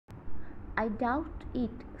I doubt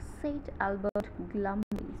it, said Albert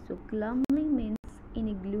glumly. So glumly means in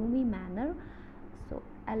a gloomy manner. So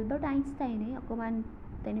Albert Einstein অকমান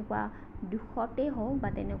তেনেকুৱা দুখতে হওক বা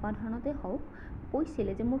তেনেকুৱা ধৰণতে হওক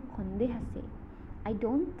কৈছিলে যে মোৰ সন্দেহ আছে I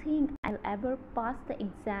don't think I'll ever pass the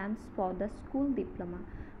exams for the school diploma.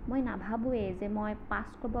 মই নাভাবোৱে যে মই পাছ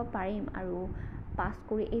কৰিব পাৰিম আৰু পাছ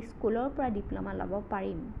কৰি এই স্কুলৰ পৰা ডিপ্ল'মা ল'ব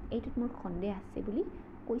পাৰিম এইটোত মোৰ সন্দেহ আছে বুলি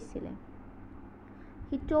কৈছিলে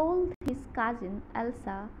He told his cousin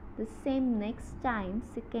Elsa the same next time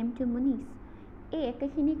she came to Munich. এই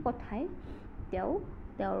একেখিনি কথাই তেওঁৰ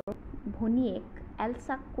ভনীয়েক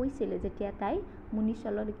এলছাক কৈছিলে যেতিয়া তাই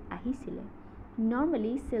মুনিচলৈ আহিছিলে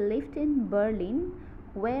Normally she lived in Berlin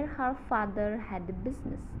where her father had a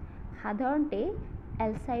business. সাধাৰণতে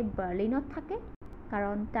এলছাই বাৰ্লিনত থাকে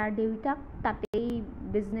কাৰণ তাৰ দেউতাক তাতেই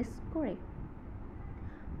বিজনেছ কৰে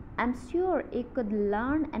I'm sure you could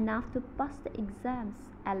learn enough to pass the exams,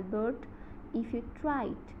 Albert, if you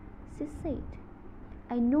tried, she said.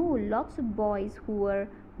 I know lots of boys who are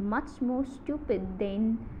much more stupid than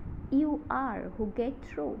you are who get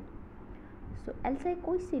through. So Elsa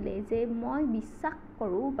কৈছিলে যে মই বিশ্বাস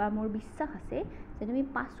কৰোঁ বা মোৰ বিশ্বাস আছে যে তুমি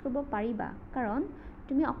পাছ কৰিব পাৰিবা কাৰণ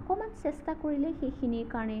তুমি অকণমান চেষ্টা কৰিলে সেইখিনিৰ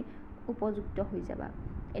কাৰণে উপযুক্ত হৈ যাবা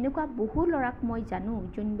এনেকুৱা বহু ল'ৰাক মই জানো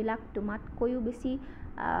যোনবিলাক তোমাতকৈও বেছি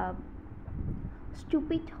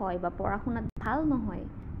ষ্টুপিড হয় বা পঢ়া শুনাত ভাল নহয়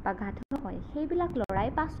বা গাধ হয় সেইবিলাক ল'ৰাই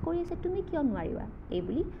পাছ কৰি আছে তুমি কিয় নোৱাৰিবা এই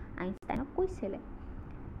বুলি আইনষ্টাইনক কৈছিলে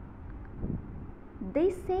They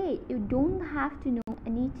say you don't have to know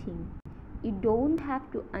anything. You don't have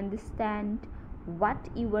to understand what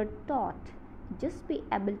you were taught. Just be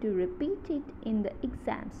able to repeat it in the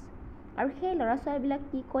exams. আৰু সেই ল'ৰা ছোৱালীবিলাক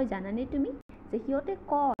কি কয় জানানে তুমি যে সিহঁতে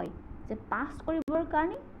কয় যে পাছ কৰিবৰ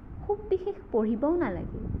কাৰণে খুব বিশেষ পঢ়িবও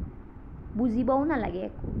নালাগে বুজিবও নালাগে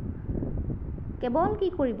একো কেৱল কি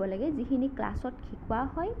কৰিব লাগে যিখিনি ক্লাছত শিকোৱা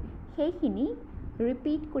হয় সেইখিনি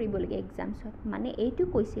ৰিপিট কৰিব লাগে এক্সামছত মানে এইটো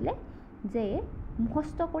কৈছিলে যে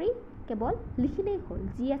মুখস্থ কৰি কেৱল লিখিলেই হ'ল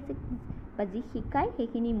যি আছে বা যি শিকায়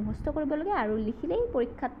সেইখিনি মুখস্থ কৰিব লাগে আৰু লিখিলেই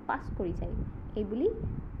পৰীক্ষাত পাছ কৰি যায় এই বুলি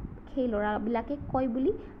সেই ল'ৰাবিলাকে কয়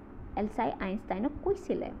বুলি এলছাই আইনষ্টাইনক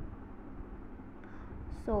কৈছিলে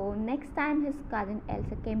So next time his cousin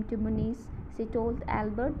Elsa came to Munich, she told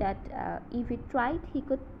Albert that if he tried, he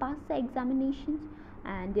could pass the examinations.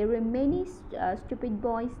 And there were many stupid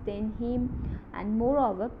boys than him. And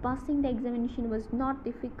moreover, passing the examination was not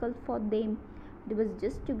difficult for them. It was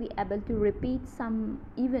just to be able to repeat some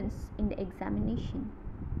events in the examination.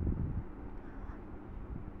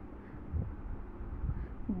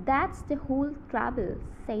 That's the whole trouble,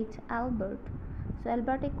 said Albert. So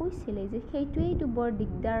Albert কৈছিলে যে সেইটোৱেইটো বৰ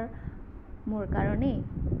দিগদাৰ মোৰ কাৰণে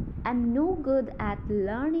I'm no good at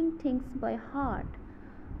learning things by heart.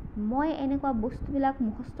 মই এনেকুৱা বস্তুবিলাক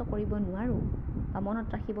মুখস্থ কৰিব নোৱাৰোঁ বা মনত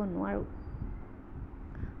ৰাখিব নোৱাৰোঁ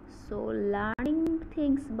So learning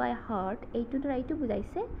things by heart এইটো দ্বাৰা এইটো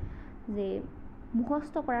বুজাইছে যে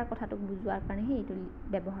মুখস্থ কৰাৰ কথাটোক বুজোৱাৰ কাৰণেহে এইটো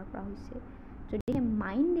ব্যৱহাৰ কৰা হৈছে যদিহে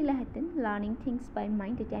মাইণ্ড দিলাহেঁতেন লাৰ্ণিং থিংছ বাই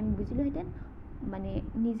মাইণ্ড তেতিয়া আমি বুজিলোহেঁতেন মানে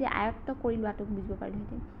নিজে আয়ত্ত কৰি লোৱাটোক বুজিব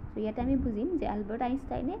পাৰিলোহেঁতেন চ' ইয়াতে আমি বুজিম যে এলবাৰ্ট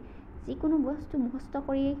আইনষ্টাইনে যিকোনো বস্তু মুখস্থ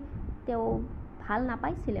কৰি তেওঁ ভাল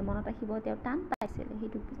নাপাইছিলে মনত ৰাখিব তেওঁ টান পাইছিলে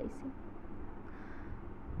সেইটোক বুজাইছে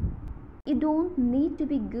You don't need to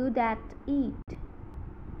be good at it.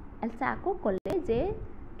 Elsa আকৌ ক'লে যে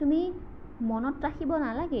তুমি মনত ৰাখিব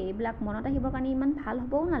নালাগে এইবিলাক মনত ৰাখিবৰ কাৰণে ইমান ভাল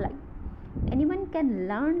হ'বও নালাগে Anyone can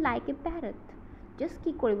learn like a parrot. Just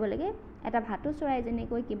কি কৰিব লাগে এটা ভাটৌ চৰাই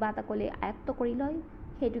যেনেকৈ কিবা এটা ক'লে আয়ত্ত কৰি লয়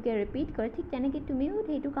সেইটোকে ৰিপিট কৰে ঠিক তেনেকৈ তুমিও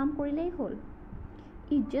সেইটো কাম কৰিলেই হ'ল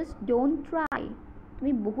You just don't try.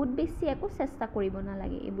 তুমি বহুত বেছি একো চেষ্টা কৰিব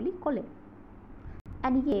নালাগে এই বুলি ক'লে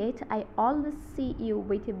And yet I always see you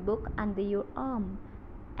with a book under your arm,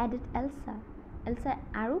 added Elsa. Elsa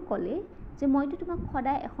আৰু ক'লে যে মইতো তোমাক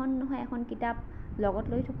সদায় এখন নহয় এখন কিতাপ লগত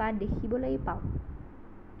লৈ থকা দেখিবলৈ পাওঁ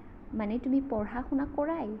মানে তুমি পঢ়া শুনা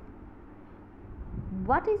কৰাই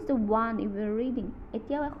What is the one you were reading?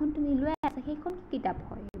 এতিয়াও এখন তুমি লৈ আছা সেইখন কি কিতাপ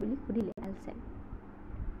হয় বুলি সুধিলে এলছাই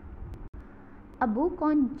A book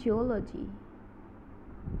on geology.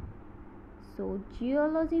 So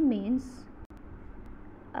geology means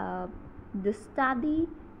the study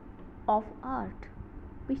of earth.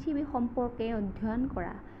 পৃথিৱী সম্পৰ্কে অধ্যয়ন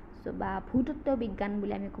কৰা চ' বা ভূতত্ত্ব বিজ্ঞান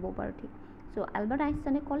বুলি আমি ক'ব পাৰোঁ ঠিক চ' এলবাৰ্ট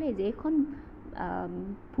আইনষ্টাইনে ক'লে যে এইখন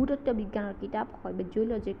ভূতত্ত্ব বিজ্ঞানৰ কিতাপ হয় বা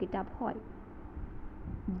জিঅ'লজিৰ কিতাপ হয়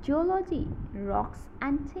Geology, rocks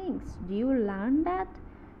and things. Do you learn that?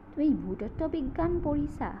 তুমি ভূতত্ত্ব বিজ্ঞান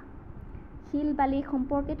পঢ়িছা শিল বালি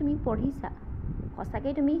সম্পৰ্কে তুমি পঢ়িছা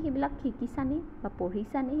সঁচাকৈ তুমি সেইবিলাক শিকিছানে বা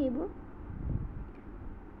পঢ়িছানে সেইবোৰ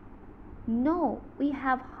No, we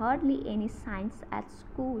have hardly any science at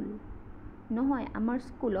school. নহয়, আমাৰ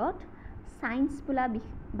স্কুলত সায়েন্স বোলা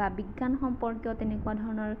বা বিজ্ঞান সম্পৰ্কীয় তেনেকুৱা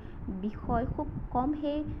ধৰণৰ বিষয় খুব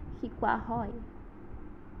কমহে শিকোৱা হয়.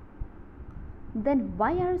 Then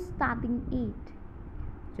why are you studying it?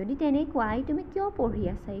 যদি তেনেকুৱাই তুমি কিয় পঢ়ি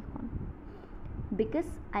আছা এইখন?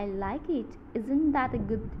 Because I like it. Isn't that a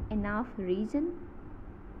good enough reason?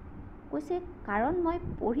 কৈছে কাৰণ মই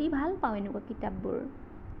পঢ়ি ভাল পাওঁ এনেকুৱা কিতাপবোৰ.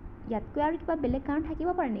 ইয়াতকৈ আৰু কিবা বেলেগ কাৰণ থাকিব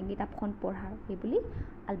পাৰে নেকি কিতাপখন পঢ়াৰ? সেইবুলি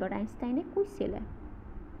আলবাৰ্ট আইনষ্টাইনে কৈছিলে.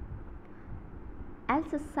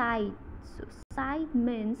 Elsa sighed. So sighed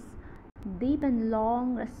means deep and long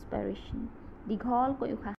respiration. দীঘলকৈ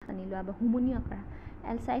উশাহ টানি লোৱা বা হুমুনিয়া কৰা.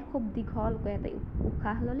 এলছাই খুব দীঘলকৈ এটা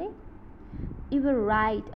উশাহ ল'লে. You were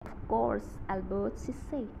right, of course, Albert, she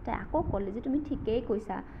said. তাই আকৌ ক'লে যে তুমি ঠিকেই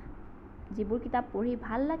কৈছা. যিবোৰ কিতাপ পঢ়ি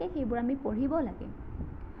ভাল লাগে সেইবোৰ আমি পঢ়িব লাগে.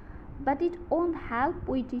 But it won't help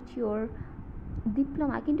with your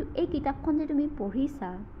diploma. কিন্তু এই কিতাপখন যে তুমি পঢ়িছা,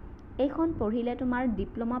 এইখন পঢ়িলে তোমাৰ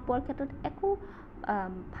ডিপ্ল'মা পোৱাৰ ক্ষেত্ৰত একো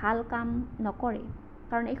ভাল কাম নকৰে.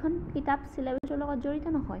 কাৰণ এইখন কিতাপ চিলেবাছৰ লগত জড়িত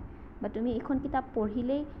নহয়, বা তুমি এইখন কিতাপ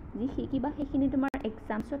পঢ়িলেই যি শিকিবা সেইখিনি তোমাৰ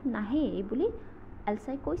এক্সামছত নাহে, এই বুলি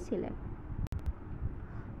এলছাই কৈছিলে.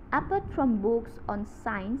 Apart from books on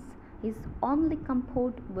science, his only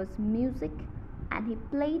comfort was music, and he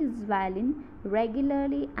played his violin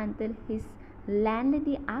regularly until his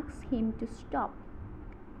landlady asked him to stop.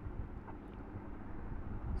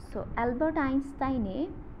 So Albert Einstein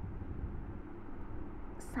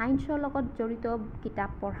সায়েন্সৰ লগত জড়িত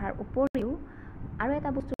কিতাপ পঢ়াৰ উপৰিও আৰু এটা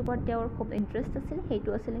বস্তুৰ ওপৰত তেওঁৰ খুব ইণ্টাৰেষ্ট আছিল, সেইটো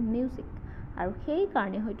আছিল মিউজিক. আৰু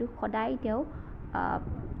সেইকাৰণে হয়তো সদায় তেওঁ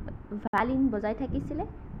ভায়লিন বজাই থাকিছিলে,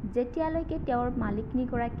 যেতিয়ালৈকে তেওঁৰ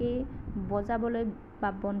মালিকনীগৰাকীয়ে বজাবলৈ বা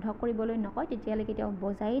বন্ধ কৰিবলৈ নকয় তেতিয়ালৈকে তেওঁ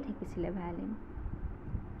বজায়েই থাকিছিলে ভায়লিন.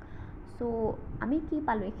 চ' আমি কি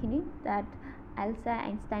পালোঁ এইখিনিত? তাত এলছা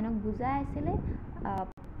আইনষ্টাইনক বুজাই আছিলে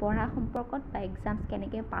পঢ়া সম্পৰ্কত বা এক্সামছ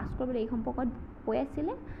কেনেকৈ পাছ কৰিবলৈ এই সম্পৰ্কত কৈ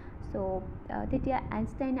আছিলে. চ' তেতিয়া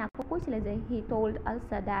আইনষ্টাইনে আকৌ কৈছিলে যে হি told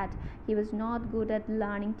আলছা date he was not good at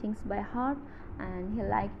learning things by heart and he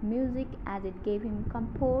like music as it gave him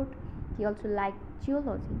comfort. He also' like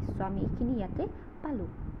geology. চ' আমি এইখিনি ইয়াতে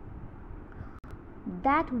পালোঁ.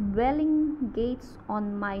 That welling gets on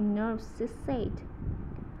my nerves, she said.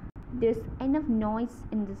 There's enough noise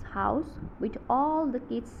in this house with all the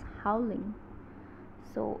kids howling.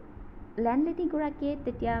 So লেণ্ডলেডীগৰাকীয়ে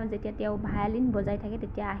যেতিয়া তেওঁ violin বজাই থাকে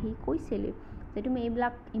তেতিয়া আহি কৈছিল যে তুমি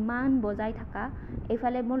এইবিলাক ইমান বজাই থাকা,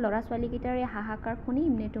 এইফালে মোৰ ল'ৰা ছোৱালীকেইটাৰে হাহাকাৰ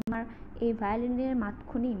শুনিম নে তোমাৰ এই ভায়লিনৰ মাত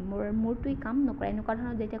শুনিম, মোৰটোৱে কাম নকৰে, এনেকুৱা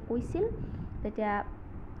ধৰণৰ যেতিয়া কৈছিল তেতিয়া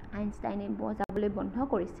আইনষ্টাইনে বজাবলৈ বন্ধ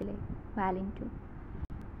কৰিছিলে ভায়লিনটো.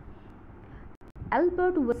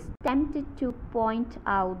 Albert was tempted to point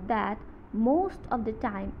out that most of the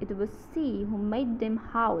time it was she who made them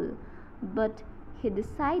howl, but he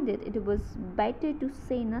decided it was better to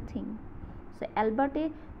say nothing. So এলবাৰ্টে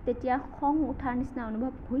তেতিয়া খং উঠাৰ নিচিনা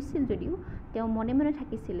অনুভৱ হৈছিল যদিও তেওঁ মনে মনে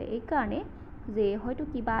থাকিছিলে, এইকাৰণে যে হয়তো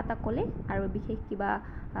কিবা এটা ক'লে আৰু বিশেষ কিবা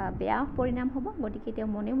বেয়া পৰিণাম হ'ব, গতিকে তেওঁ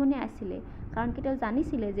মনে মনে আছিলে. কাৰণ তেওঁ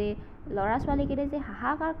জানিছিলে যে ল'ৰা ছোৱালীকেইটাই যে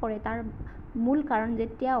হাহাকাৰ কৰে তাৰ মূল কাৰণ যে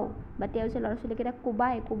তেওঁ যে ল'ৰা ছোৱালীকেইটাক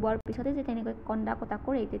কোবোৱাৰ পিছতে যে তেনেকৈ কন্দা কটা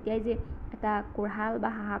কৰে তেতিয়াই যে এটা কোঢ়াল বা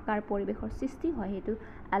হাহাকাৰ পৰিৱেশৰ সৃষ্টি হয়, সেইটো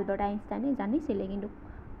এলবাৰ্ট আইনষ্টাইনে জানিছিলে. কিন্তু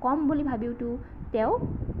কম বুলি ভাবিওতো তেওঁ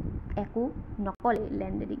একো নক'লে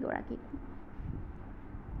লেণ্ডলেডীগৰাকীক.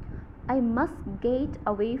 I must get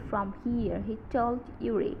away from here, he told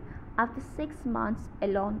Yuri after 6 months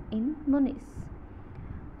alone in Munich.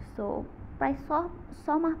 So প্ৰায়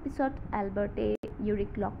 6 মাহ পিছত এলবাৰ্টে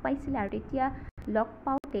ইউৰিক লগ পাইছিলে, আৰু তেতিয়া লগ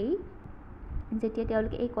পাওঁতেই যেতিয়া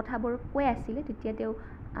তেওঁলোকে এই কথাবোৰ কৈ আছিলে তেতিয়া তেওঁ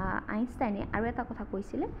আইনষ্টাইনে আৰু এটা কথা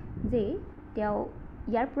কৈছিলে যে তেওঁ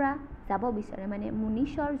ইয়াৰ পৰা যাব বিচাৰে, মানে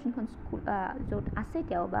মুনিছৰ যোনখন স্কুল য'ত আছে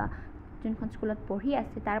তেওঁ বা যোনখন স্কুলত পঢ়ি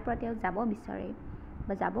আছে তাৰ পৰা তেওঁ যাব বিচাৰে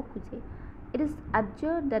বা যাব খোজে. It is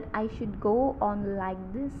absurd that I should go on like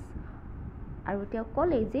this. আৰু তেওঁ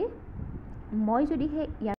ক'লে যে মই যদিহে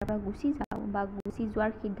ইয়াৰ পৰা গুচি যাওঁ বা গুচি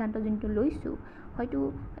যোৱাৰ সিদ্ধান্ত যোনটো লৈছোঁ হয়তো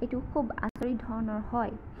এইটো খুব আচৰিত ধৰণৰ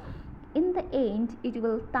হয়. In the end, it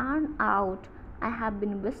will turn out I have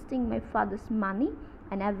been wasting my father's money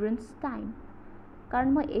and everyone's time. কাৰণ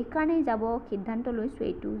মই এইকাৰণেই যাব সিদ্ধান্ত লৈছোঁ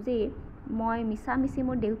এইটো যে মই মিছামিছি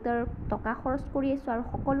মোৰ দেউতাৰ টকা খৰচ কৰি আছোঁ আৰু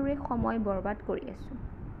সকলোৰে সময় বৰবাদ কৰি আছোঁ.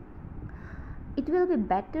 It will be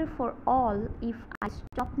better for all if I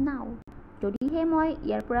stop now. যদিহে মই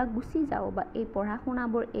ইয়াৰ পৰা গুচি যাওঁ বা এই পঢ়া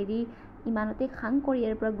শুনাবোৰ এৰি ইমানতে খাং কৰি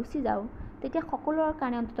ইয়াৰ পৰা গুচি যাওঁ তেতিয়া সকলোৰে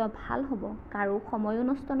কাৰণে অন্ততঃ ভাল হ'ব, কাৰো সময়ো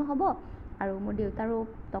নষ্ট নহ'ব আৰু মোৰ দেউতাৰো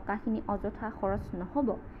টকাখিনি অযথা খৰচ নহ'ব,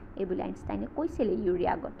 এইবুলি আইনষ্টাইনে কৈছিলে ইউৰিৰ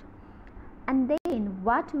আগত. And then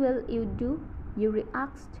what will you do? Yuri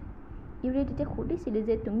asked. Yuri তেতিয়া সুধিছিল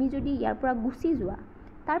যে তুমি যদি ইয়াৰ পৰা গুচি যোৱা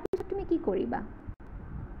তাৰ পিছত তুমি কি কৰিবা?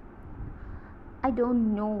 I don't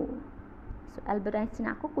know. So Albert Einstein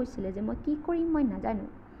আকৌ কৈছিলে যে মই কি কৰিম মই নাজানো.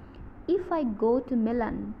 If I go to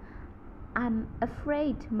Milan, I'm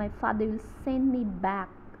afraid my father will send me back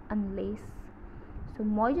unless. So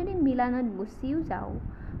মই যদি মিলানত গুচিও যাওঁ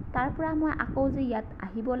তাৰ পৰা মই আকৌ যে ইয়াত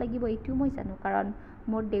আহিব লাগিব এইটো মই জানো কাৰণ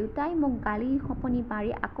মোৰ দেউতাই মোক গালি খপনি পাৰি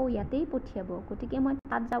আকৌ ইয়াতেই পঠিয়াব গতিকে মই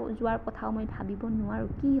তাত যোৱাৰ কথাও মই ভাবিব নোৱাৰো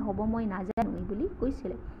কি হ'ব মই নাজানো বুলি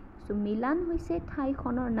কৈছিলে সো মিলান হৈছে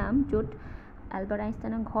ঠাইখনৰ নাম য'ত এলবাৰ্ট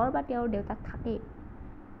আইনষ্টাইনৰ ঘৰ বা তেওঁৰ দেউতা থাকে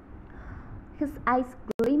his eyes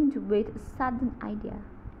gleamed with a sudden idea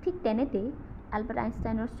ঠিক তেনেতে এলবাৰ্ট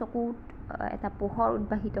আইনষ্টাইনৰ চকুত এটা পোহৰ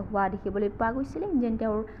উদ্ভাসিত হোৱা দেখিবলৈ পোৱা গৈছিল যেন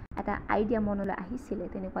তেওঁৰ এটা আইডিয়া মনলৈ আহিছিল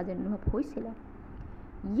তেনেকুৱা যেন অনুভৱ হৈছিল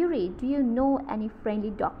Yuri, do you know any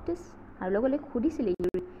friendly doctors? আৰু লগলে খুদিছিল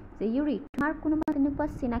Yuri যে Yuri তোমাৰ কোনোবা তেনেকুৱা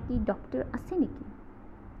চিনাকি ডক্টৰ আছে নেকি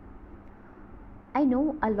I know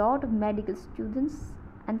a lot of medical students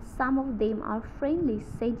and some of them are friendly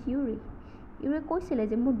said Yuri Yuri কৈছিলে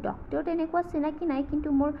যে মোৰ ডক্টৰ তেনেকুৱা চিনাকি নাই কিন্তু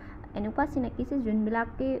মোৰ এনেকুৱা চিনাকি আছে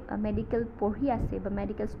যোনবিলাকে মেডিকেল পঢ়ি আছে বা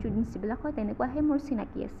মেডিকেল ষ্টুডেণ্টছ যিবিলাক হয় তেনেকুৱাহে মোৰ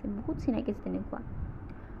চিনাকি আছে বহুত চিনাকি আছে তেনেকুৱা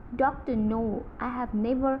Doctor, no, I have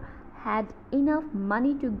never had enough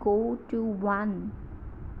money to go to one.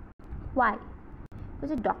 Why?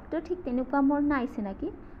 Because doctor ঠিক তেনেকুৱা মোৰ নাই চিনাকি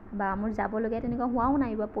বা মোৰ যাবলগীয়া তেনেকুৱা হোৱাও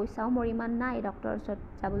নাই বা পইচাও মোৰ ইমান নাই ডক্টৰৰ ওচৰত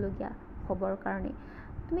যাবলগীয়া খবৰ কাৰণে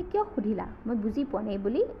তুমি কিয় সুধিলা মই বুজি পোৱা নাই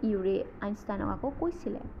বুলি ইউৰি আইনষ্টাইনক আকৌ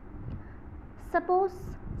কৈছিলে Suppose,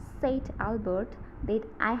 said Albert, that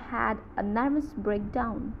I had a nervous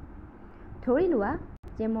breakdown. ধৰি লোৱা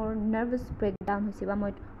যে মোৰ নাৰ্ভাছ ব্ৰেকডাউন হৈছে বা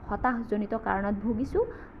মই হতাশজনিত কাৰণত ভুগিছোঁ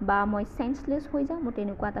বা মই সেন্সলেছ হৈ যাওঁ মোৰ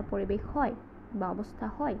তেনেকুৱা এটা পৰিৱেশ হয় বা অৱস্থা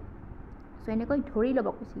হয় সো এনেকৈ ধৰি ল'ব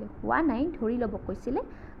কৈছিলে হোৱা নাই ধৰি ল'ব কৈছিলে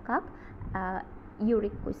কাক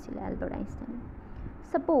ইউৰিক কৈছিলে Albert আইনষ্টাইনে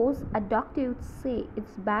Suppose a doctor would say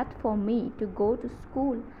it's bad for me to go to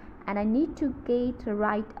school and I need to get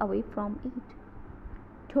right away from it.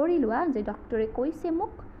 ধৰি লোৱা যে ডক্টৰে কৈছে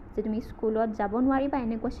মোক যে তুমি স্কুলত যাব নোৱাৰিবা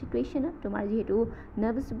এনেকুৱা সিচুৱেশ্যনত তোমাৰ যেহেতু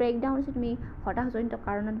নাৰ্ভাছ ব্ৰেকডাউন হৈছে তুমি হতাশজনিত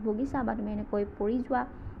কাৰণত ভুগিছা বা তুমি এনেকৈ পৰি যোৱা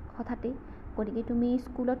হঠাতে গতিকে তুমি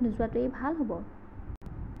স্কুলত নোযোৱাটোৱেই ভাল হ'ব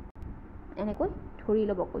এনেকৈ ধৰি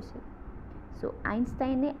ল'ব কৈছিল সো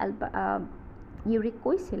আইনষ্টাইনে ইউৰিক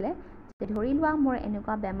কৈছিলে যে ধৰি লোৱা মোৰ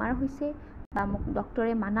এনেকুৱা বেমাৰ হৈছে বা মোক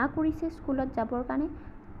ডক্টৰে মানা কৰিছে স্কুলত যাবৰ কাৰণে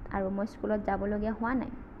আৰু মই স্কুলত যাবলগীয়া হোৱা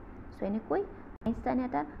নাই সো এনেকৈ আইনষ্টাইনে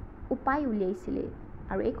এটা উপায় উলিয়াইছিলে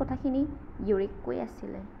আৰু এই কথাখিনি ইউৰিক কৈ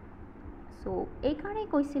আছিলে সো এইকাৰণেই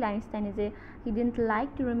কৈছিল আইনষ্টাইনে যে he didn't like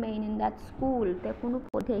to remain in that school তেওঁ কোনো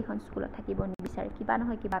পথে এইখন স্কুলত থাকিব নিবিচাৰে কিবা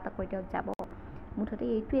নহয় কিবা এটা কৰি তেওঁ যাব মুঠতে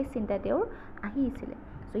এইটোৱে চিন্তা তেওঁৰ আহিছিলে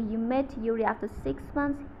So he met Yuri after 6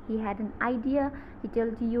 months. He had an idea. He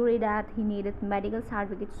told Yuri that he needed medical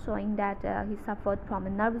certificate showing that he suffered from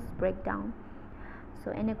a nervous breakdown. So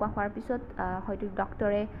এনেকুৱা হোৱাৰ পিছত হয়তো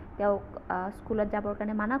ডক্টৰে তেওঁক স্কুলত যাবৰ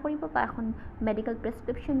কাৰণে মানা কৰিব বা এখন মেডিকেল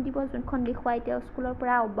প্ৰেছক্ৰিপশ্যন দিব যোনখন দেখুৱাই তেওঁ স্কুলৰ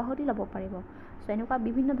পৰা অব্যাহতি ল'ব পাৰিব সো এনেকুৱা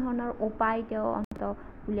বিভিন্ন ধৰণৰ উপায় তেওঁ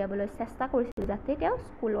উলিয়াবলৈ চেষ্টা কৰিছিল যাতে তেওঁ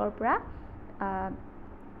স্কুলৰ পৰা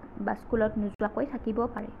বা স্কুলত নোযোৱাকৈ থাকিব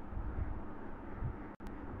পাৰে